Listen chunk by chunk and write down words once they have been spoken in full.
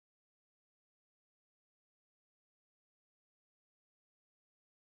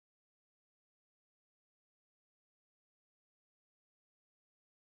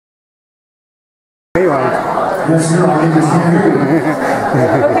Yes, sir. I understand.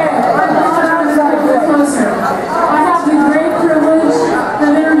 Okay, I'm going to get closer. I have the great privilege of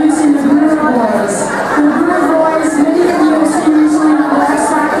introducing the Brewer boys. The Brewer boys, many of you have seen recently on the X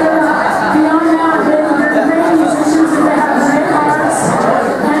Factor. Beyond that, they're great musicians and they have great hearts.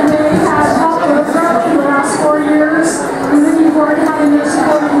 And they have helped with growth in the last 4 years. We're looking forward to having their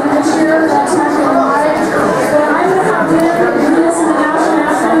support this year. That's not going to lie. But I'm going to have them lead us in the national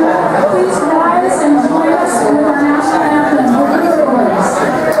anthem. Please rise and join us with our national anthem. The Brewer boys.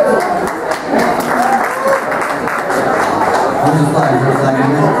 Where's the flag? Where's the flag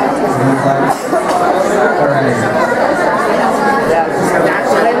again? Where's the flag? Alright.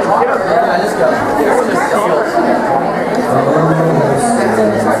 Let's go.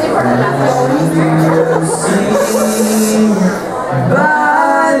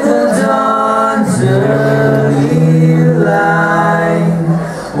 By the dawn's early light,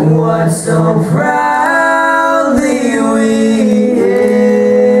 what so proudly we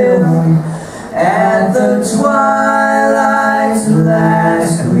hailed at the twilight's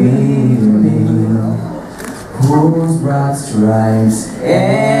last gleaming, whose broad stripes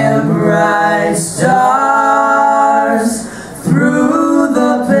and bright stars through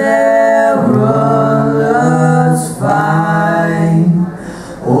the perilous fight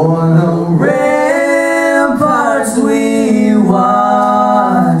o'er the ramparts we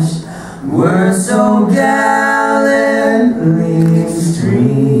watched were so gallantly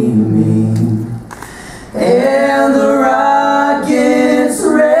streaming, and the rocket's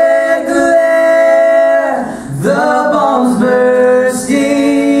red glare, the bombs bursting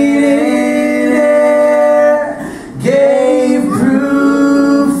in air, gave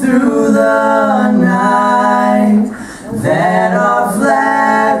proof through the night that our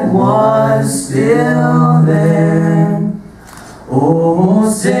flag was still there. Oh,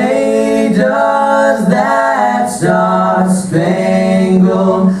 say does that star-spangled